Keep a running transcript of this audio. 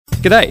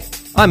G'day,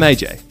 I'm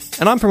AJ,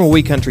 and I'm from a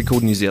wee country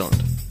called New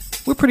Zealand.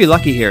 We're pretty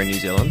lucky here in New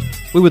Zealand.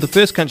 We were the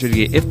first country to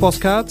get FPOS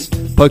cards,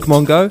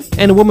 Pokemon Go,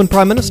 and a woman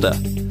Prime Minister.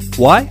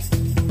 Why?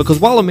 Because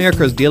while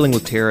America is dealing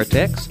with terror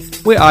attacks,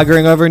 we're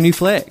arguing over a new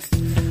flag.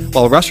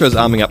 While Russia is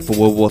arming up for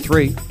World War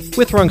III,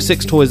 we're throwing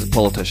sex toys at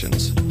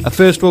politicians. A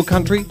first world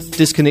country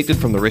disconnected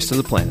from the rest of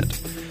the planet.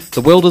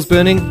 The world is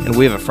burning, and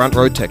we have a front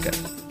row ticket.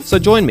 So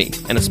join me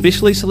and a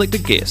specially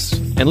selected guest,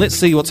 and let's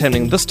see what's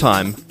happening this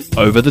time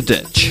over the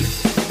ditch.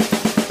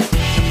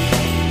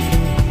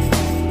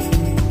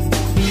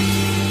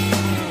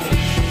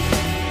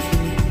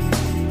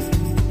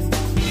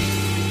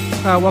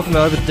 Welcome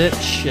to Over the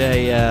Ditch,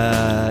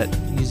 a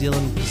New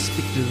Zealand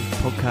perspective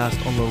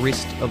podcast on the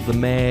rest of the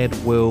mad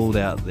world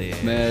out there.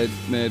 Mad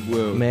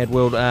world. Mad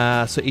world.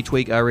 So each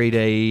week I read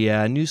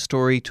a news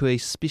story to a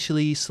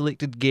specially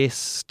selected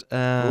guest.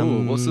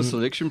 What's the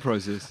selection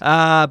process?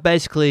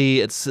 Basically,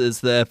 it's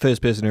the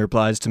first person who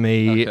replies to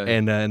me, Okay.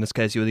 and in this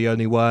case, you were the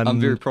only one. I'm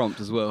very prompt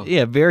as well.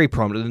 Yeah, very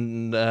prompt.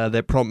 And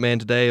that prompt man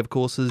today, of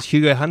course, is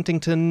Hugo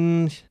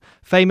Huntington,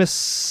 famous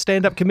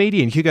stand-up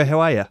comedian. Hugo, how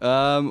are you?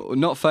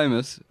 Not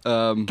famous.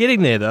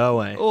 Getting there, though,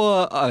 aren't we?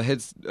 Well, I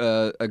had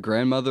a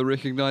grandmother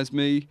recognise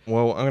me.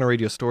 Well, I'm going to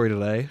read you a story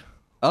today,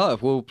 Oh,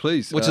 well,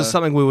 please. which is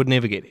something we would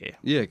never get here.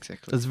 Yeah,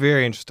 exactly. It's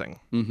very interesting.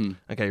 Mm-hmm.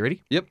 Okay, you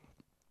ready? Yep.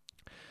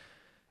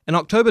 In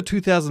October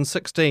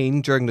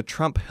 2016, during the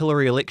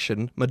Trump-Hillary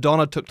election,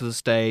 Madonna took to the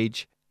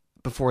stage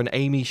before an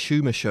Amy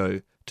Schumer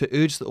show to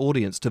urge the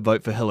audience to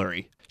vote for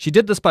Hillary. She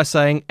did this by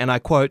saying, and I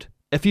quote,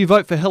 "If you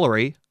vote for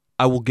Hillary,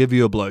 I will give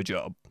you a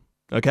blowjob."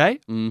 Okay?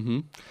 Mm-hmm.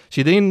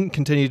 She then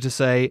continued to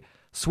say,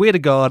 "Swear to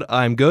God,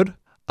 I'm good.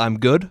 I'm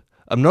good.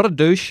 I'm not a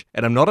douche,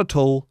 and I'm not a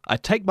tool. I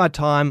take my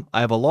time. I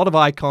have a lot of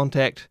eye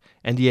contact,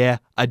 and yeah,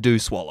 I do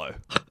swallow."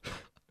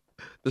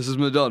 This is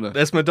Madonna.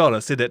 That's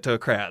Madonna said that to a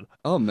crowd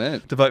Oh,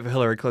 man. to vote for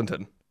Hillary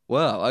Clinton.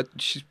 Wow.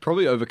 She's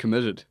probably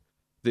overcommitted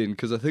then,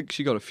 because I think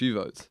she got a few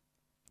votes.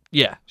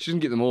 Yeah. She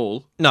didn't get them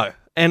all. No.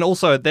 And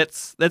also,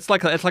 that's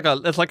like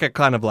a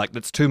kind of like,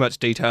 that's too much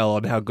detail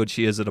on how good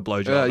she is at a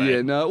blowjob. eh?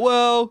 Yeah, no.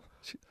 Well,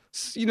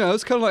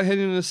 it's kind of like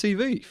handing in a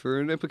CV for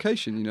an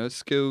application,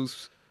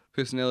 skills,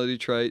 personality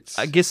traits.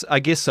 I guess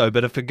so.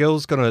 But if a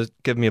girl's gonna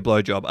give me a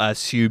blowjob, I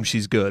assume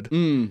she's good.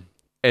 Mm.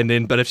 And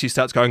then, but if she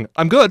starts going,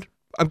 I'm good.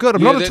 I'm Yeah,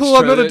 not a that's tool.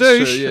 I'm true, not a that's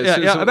douche. true,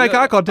 Yeah, I make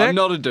eye contact. I'm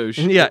not a douche.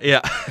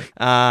 Yeah.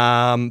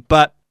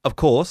 But of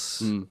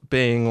course, Mm.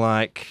 being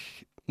like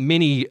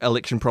many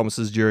election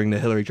promises during the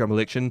Hillary Trump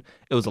election,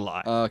 it was a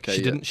lie. Okay,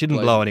 She yeah. didn't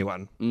blow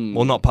anyone. Mm.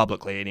 Well, not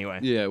publicly anyway.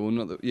 Yeah, well,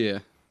 not that. Yeah.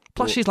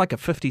 Plus, Well, she's like a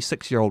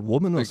 56-year-old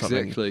woman or something.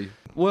 exactly.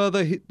 Well,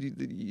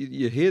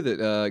 you hear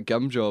that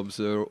gum jobs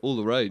are all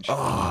the rage.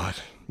 Oh,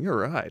 you're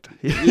right.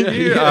 Yeah,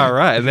 you yeah. are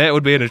right. And that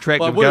would be an Well, I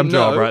attractive wouldn't gum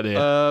job know, right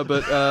there.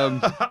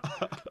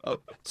 But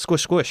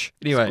Squish, squish.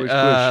 Anyway, Squish,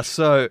 squish.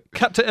 So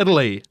cut to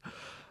Italy.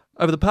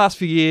 Over the past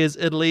few years,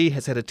 Italy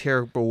has had a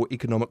terrible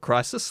economic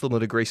crisis,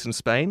 similar to Greece and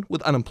Spain,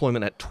 with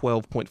unemployment at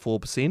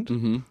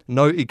 12.4%,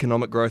 no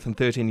economic growth in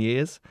 13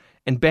 years,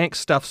 and banks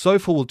stuffed so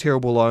full with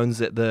terrible loans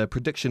that the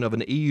prediction of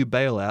an EU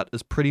bailout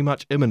is pretty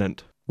much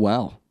imminent.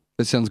 wow,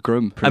 that sounds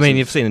grim. I mean,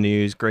 you've seen the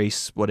news,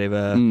 Greece,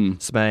 whatever,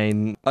 Mm.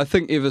 Spain. I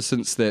think ever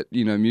since that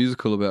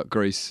musical about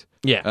Greece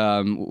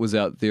Yeah, was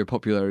out, their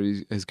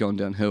popularity has gone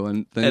downhill,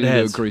 and they It need to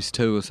do has. Greece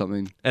 2 or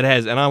something. it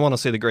has. And I want to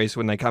see the Greece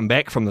when they come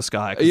back from the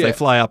sky, because Yeah, they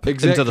fly up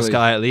into the exactly.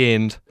 sky at the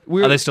end.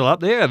 We're- Are they still up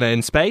there? Are they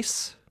in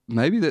space?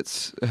 Maybe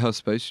that's how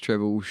space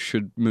travel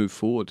should move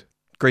forward.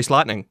 Grease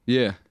lightning.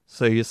 Yeah,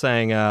 So you're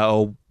saying,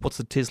 what's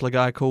the Tesla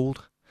guy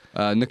called?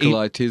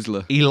 Nikolai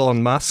Tesla.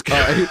 Elon Musk.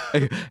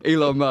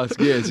 Elon Musk,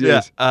 yes.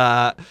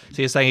 So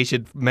you're saying he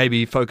should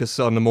maybe focus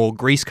on the more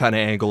Grease kind of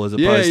angle as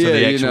opposed to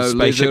the actual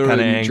spaceship leather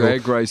kind of and angle.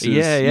 drag races.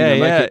 Yeah.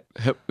 Make it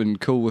hip and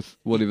cool with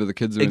whatever the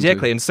kids are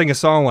Exactly, into. and sing a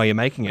song while you're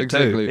making it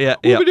Exactly. too. Yeah.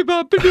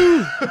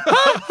 Whoopity-bop-a-doo.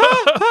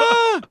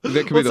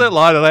 That could be What's that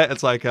line of that?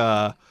 It's like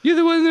You're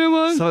the one that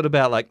won. something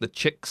about like the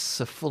chicks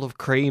are full of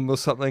cream or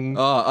something.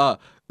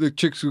 The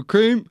chicks with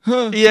cream.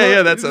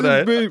 Yeah, that's it,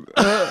 eh?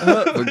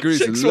 For Greece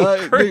Chicks is with like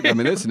cream. cream. I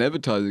mean, that's an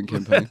advertising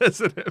campaign. That's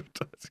an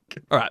advertising.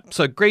 All right,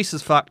 so Greece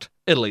is fucked.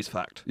 Italy's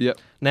fucked. Yep.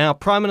 Now,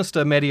 Prime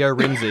Minister Matteo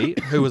Renzi,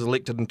 who was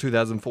elected in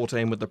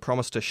 2014 with the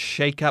promise to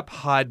shake up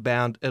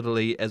hidebound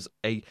Italy as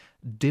a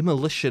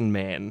demolition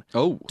man,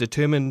 Oh.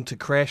 determined to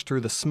crash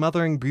through the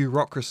smothering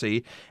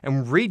bureaucracy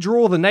and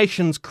redraw the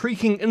nation's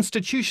creaking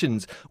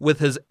institutions, with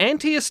his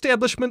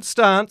anti-establishment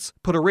stance,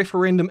 put a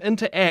referendum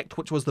into act,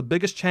 which was the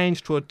biggest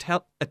change to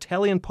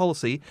Italian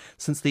policy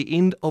since the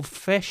end of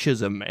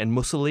fascism and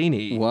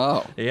Mussolini.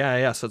 Wow.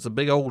 Yeah, so it's a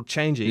big old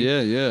changey.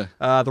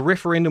 Yeah. The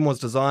referendum was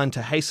designed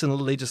to hasten the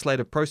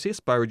legislative process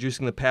by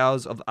reducing the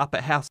powers of the upper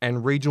house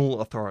and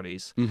regional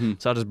authorities.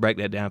 So I'll just break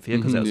that down for you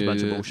because that was a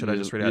bunch of bullshit I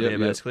just read out there,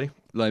 basically.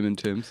 layman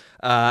terms.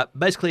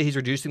 Basically, he's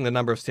reducing the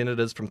number of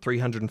senators from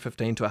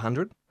 315 to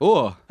 100.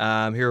 Oh,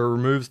 He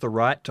removes the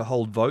right to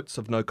hold votes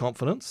of no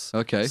confidence.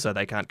 okay. So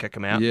they can't kick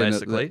him out, Yeah, no,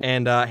 basically.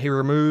 And he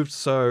removed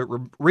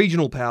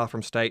regional power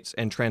from states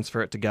and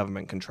transfer it to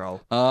government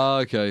control.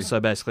 Okay. So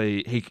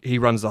basically, he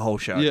runs the whole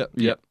show. Yep.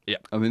 Yeah.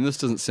 I mean, this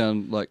doesn't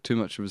sound like too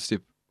much of a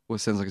step. Well, it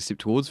sounds like a step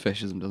towards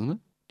fascism, doesn't it?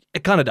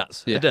 It kind of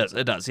does. Yeah.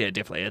 It does. Yeah,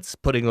 definitely. It's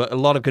putting a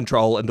lot of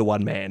control into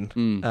one man.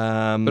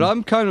 But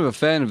I'm kind of a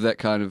fan of that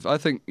kind of. I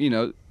think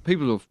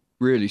people are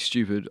really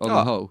stupid on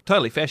the whole.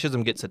 Totally.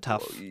 Fascism gets a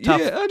tough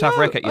I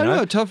racket, you know? I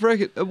know, tough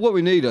racket. What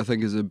we need, I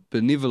think, is a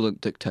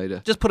benevolent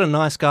dictator. Just put a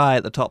nice guy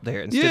at the top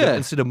there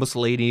instead of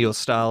Mussolini or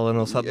Stalin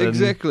or something.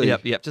 Exactly.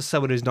 Yep. Just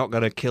someone who's not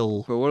going to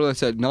kill. But what do they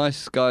say?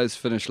 Nice guys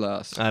finish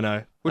last. I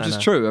know. Which is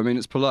true. I mean,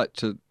 it's polite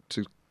to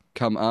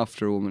come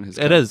after a woman has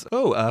come. It is.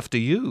 Oh, after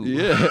you.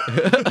 Yeah.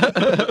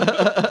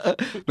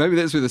 Maybe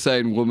that's where the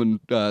saying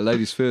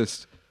ladies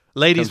first.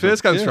 Ladies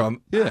first comes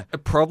from. Yeah.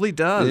 It probably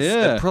does.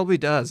 Yeah. It probably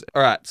does.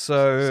 All right,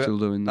 so Still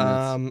doing that.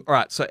 all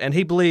right, so and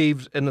he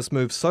believed in this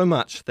move so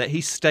much that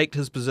he staked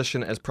his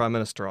position as prime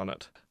minister on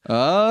it.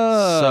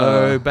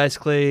 So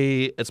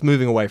basically, it's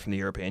moving away from the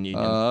European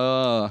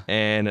Union.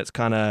 And it's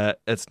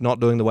not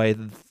doing the way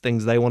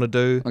things they want to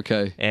do.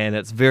 Okay. And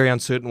it's very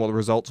uncertain what the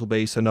results will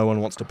be, so no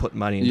one wants to put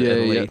money into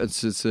Italy. Yeah,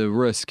 it's a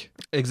risk.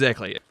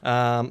 Exactly.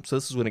 So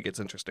this is when it gets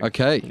interesting.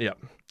 Okay. Yeah.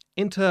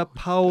 Enter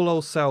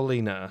Paola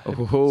Saulino.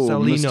 Oh,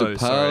 Saulino, Mr.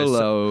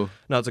 Paolo. sorry.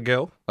 No, it's a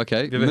girl.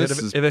 Okay. Have you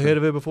ever heard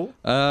of her before?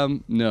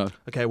 No.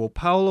 Okay, well,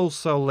 Paola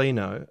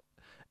Saulino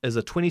is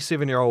a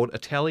 27-year-old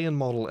Italian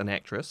model and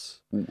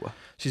actress. Ooh.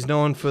 She's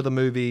known for the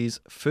movies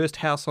First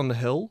House on the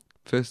Hill,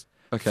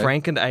 Okay.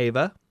 Frank and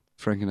Ava,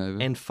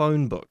 and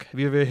Phone Book. Have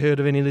you ever heard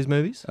of any of these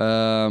movies?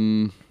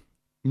 No,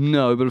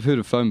 but I've heard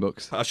of phone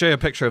books. I'll show you a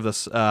picture of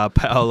this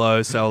Paola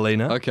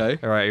Saulino. Okay.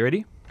 All right, you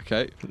ready?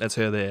 Okay. That's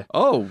her there.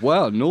 Oh,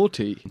 wow,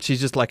 naughty. She's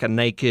just like a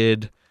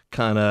naked,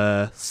 kind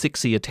of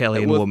sexy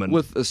Italian woman.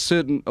 With a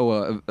certain,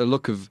 a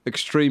look of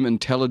extreme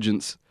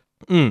intelligence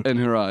in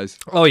her eyes.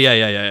 Oh,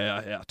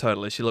 yeah,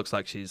 totally. She looks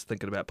like she's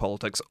thinking about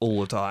politics all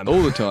the time.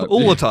 All the time.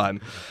 All the time.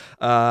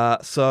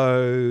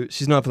 So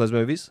she's known for those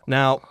movies.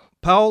 Now,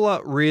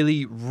 Paola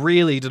really,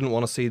 really didn't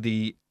want to see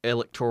the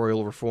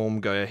electoral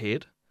reform go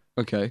ahead.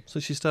 Okay. So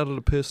she started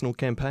a personal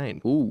campaign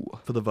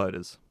for the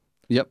voters.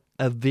 Yep.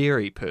 A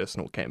very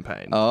personal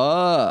campaign.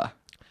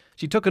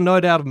 She took a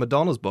note out of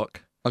Madonna's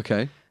book.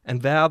 Okay.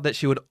 And vowed that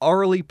she would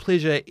orally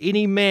pleasure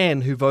any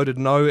man who voted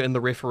no in the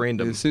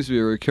referendum. There seems to be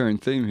a recurring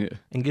theme here.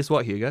 And guess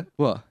what, Hugo?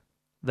 What?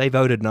 They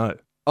voted no.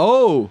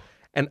 Oh!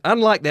 And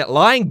unlike that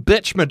lying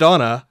bitch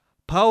Madonna,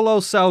 Paola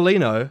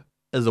Saulino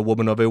is a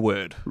woman of her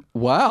word.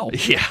 Wow.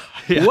 Yeah.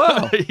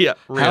 Wow. Yeah,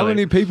 really. How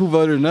many people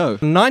voted no?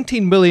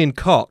 19 million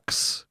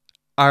cocks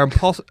are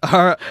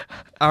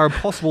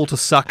impossible to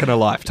suck in a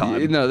lifetime.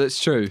 Yeah, no, that's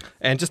true.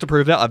 And just to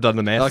prove that, I've done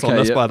the maths on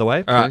this, by the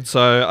way. All right,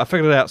 so I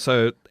figured it out.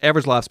 So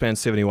average lifespan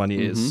 71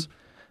 years.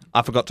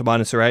 I forgot to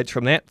minus her age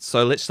from that.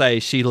 So let's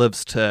say she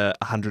lives to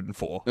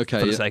 104 for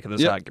the sake of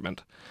this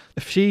argument.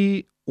 If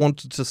she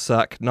wanted to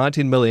suck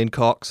 19 million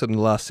cocks in the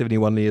last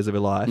 71 years of her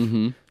life,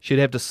 she'd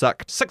have to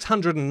suck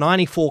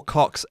 694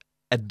 cocks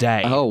a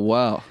day. Oh,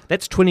 wow.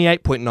 That's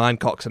 28.9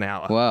 cocks an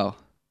hour. Wow.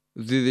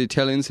 Do the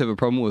Italians have a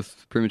problem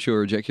with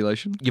premature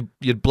ejaculation?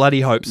 You'd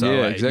bloody hope so.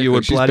 Yeah, exactly. You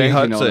would She's bloody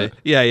hope banking so. on it.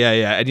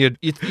 Yeah. And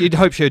you'd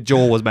hope her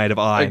jaw was made of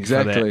iron.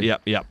 Exactly. For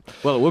that. Yep.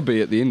 Well, it would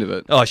be at the end of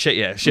it. Oh shit,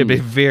 yeah. She'd be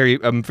very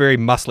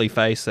muscly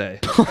face, eh?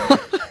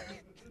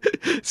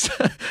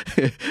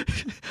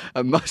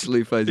 A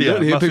muscly face. You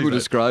don't hear people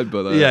described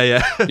by that.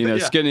 Yeah.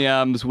 Skinny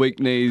arms,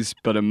 weak knees,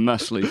 but a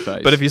muscly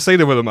face. But if you see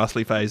them with a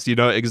muscly face, you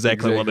know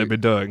exactly what they've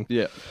been doing.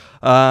 Yeah.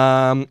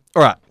 All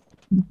right.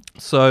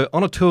 So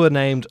on a tour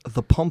named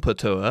the Pompa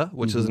Tour,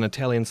 which is an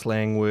Italian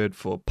slang word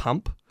for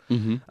pump,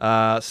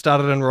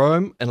 started in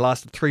Rome and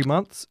lasted 3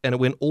 months, and it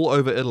went all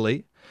over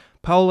Italy.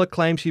 Paola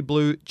claimed she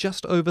blew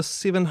just over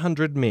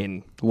 700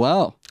 men.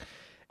 Wow.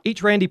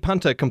 Each randy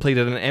punter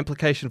completed an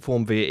application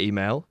form via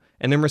email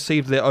and then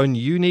received their own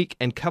unique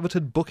and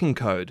coveted booking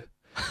code.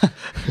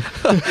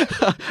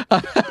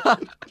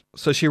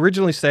 So she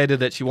originally stated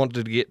that she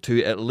wanted to get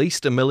to at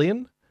least 1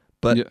 million,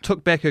 but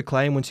took back her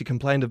claim when she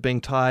complained of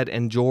being tired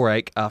and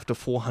jaw-ache after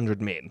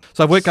 400 men.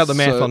 So I've worked out the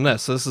math on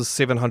this. So this is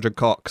 700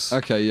 cocks.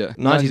 Okay, yeah.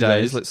 90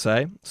 days, let's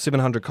say.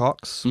 700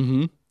 cocks.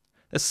 Mm-hmm.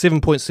 That's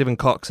 7.7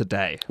 cocks a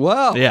day.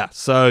 Wow. Yeah,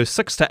 so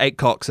 6 to 8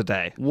 cocks a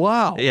day.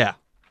 Wow. Yeah.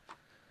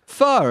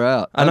 Far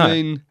out. I know.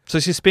 mean... So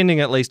she's spending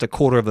at least a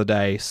quarter of the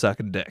day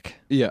sucking dick.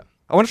 Yeah.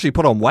 I wonder if she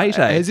put on weight,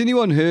 eh? Has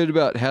anyone heard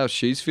about how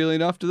she's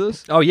feeling after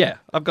this? Oh, yeah.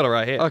 I've got it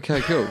right here.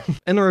 Okay, cool.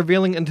 In a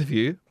revealing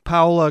interview,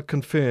 Paola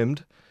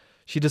confirmed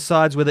she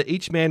decides whether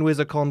each man wears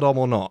a condom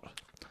or not.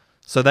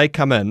 So they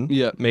come in,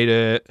 meet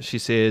her, she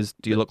says,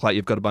 do you look like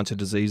you've got a bunch of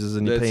diseases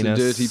in your penis?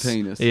 That's a dirty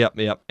penis.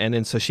 Yep. And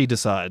then so she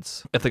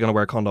decides if they're going to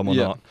wear a condom or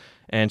not.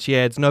 And she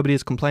adds, nobody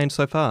has complained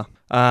so far.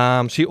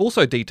 She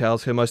also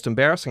details her most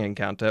embarrassing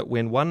encounter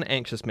when one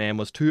anxious man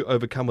was too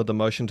overcome with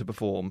emotion to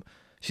perform.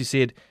 She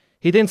said,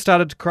 he then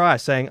started to cry,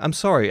 saying, I'm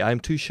sorry, I am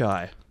too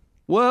shy.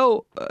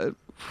 Well,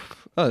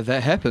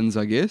 that happens,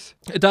 I guess.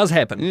 It does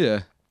happen.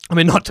 Yeah. I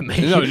mean, not to me.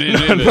 No,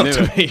 never, not never.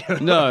 to me.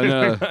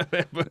 No.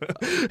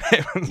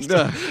 Happens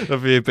to a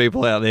few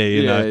people out there,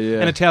 you know. Yeah.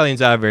 And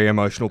Italians are very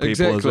emotional people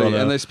Exactly, as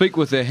well. and they speak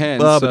with their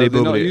hands, so they're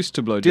not used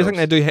to blowjobs. Do you think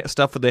they do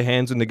stuff with their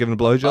hands when they're giving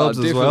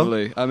blowjobs as well?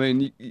 Definitely. I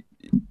mean,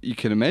 you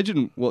can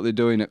imagine what they're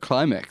doing at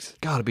climax.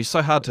 God, it'd be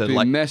so hard to It'd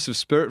be massive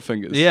spirit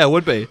fingers. Yeah, it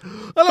would be.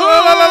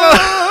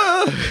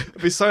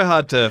 It'd be so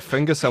hard to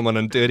finger someone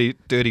in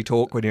dirty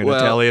talk when you're in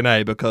Italian,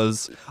 eh?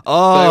 Because they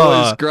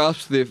always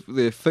grasp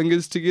their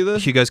fingers together.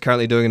 Hugo's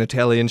currently doing an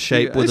Italian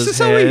shape with his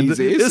so hand.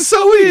 Easy. It's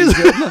so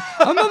easy.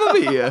 Mamma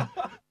mia.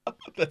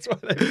 That's why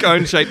they're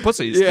cone-shaped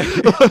pussies. Yeah.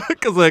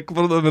 Because they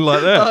put them in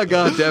like that. Oh,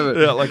 God damn it.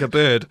 Yeah, like a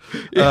bird.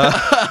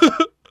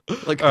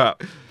 Like, all right.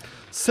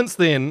 Since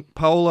then,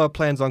 Paola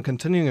plans on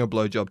continuing a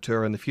blowjob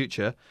tour in the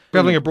future,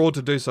 travelling abroad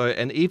to do so,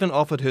 and even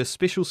offered her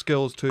special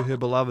skills to her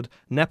beloved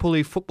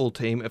Napoli football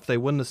team if they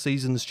win the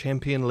season's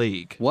Champion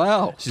League.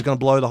 wow. She's going to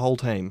blow the whole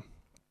team.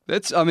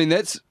 That's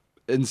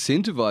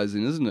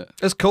incentivizing, isn't it?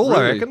 It's cool, I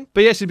Really? reckon.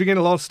 But yeah, she's been getting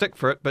a lot of stick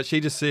for it, but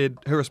she just said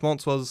her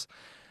response was,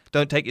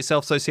 don't take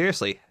yourself so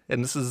seriously,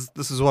 and this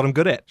is what I'm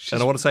good at,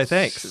 and I want to say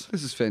thanks.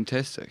 This is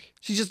fantastic.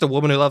 She's just a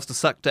woman who loves to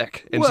suck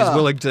dick, and she's Well,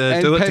 willing to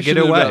and do it to get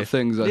her passionate way. about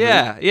things, I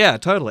think. Yeah,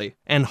 totally.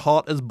 And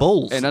hot as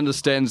balls. And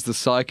understands the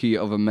psyche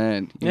of a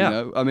man. You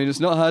know? I mean, it's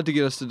not hard to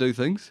get us to do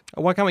things.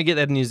 Why can't we get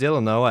that in New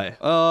Zealand, though, eh?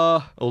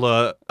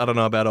 Although, I don't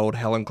know about old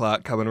Helen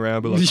Clark coming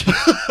around, but like...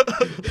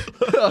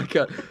 Oh,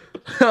 God.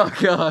 Oh,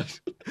 God.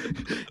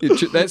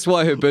 That's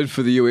why her bid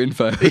for the UN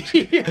failed.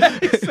 Yeah,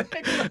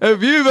 exactly.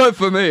 If you vote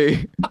for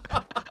me...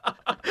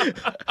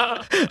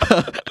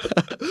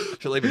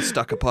 She'll even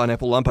stuck a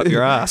pineapple lump up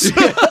your ass.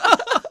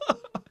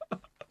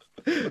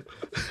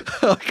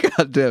 Oh,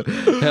 God damn.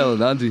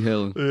 Helen, Auntie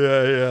Helen.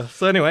 Yeah.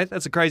 So anyway,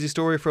 that's a crazy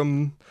story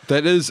from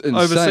That is insane.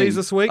 overseas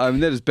this week. I mean,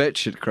 that is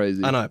batshit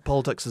crazy. I know,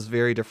 politics is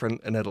very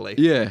different in Italy.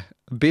 Yeah.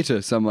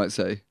 Better, some might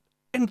say.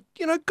 And,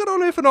 you know, good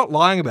on her for not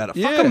lying about it.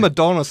 Yeah. Fucking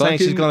Madonna saying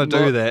she's going to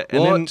do that.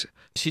 And then what?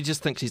 she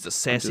just thinks she's a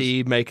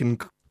sassy, making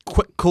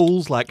quick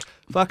calls like,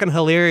 fucking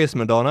hilarious,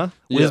 Madonna.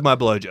 Where's Yeah. my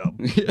blowjob?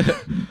 Yeah.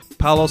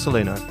 Paola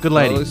Saulino. Good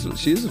lady. Oh,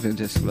 she is a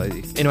fantastic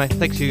lady. Anyway,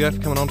 thanks, Hugo,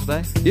 for coming on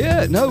today.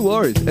 Yeah, no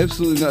worries.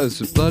 Absolutely no. It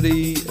was a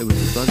bloody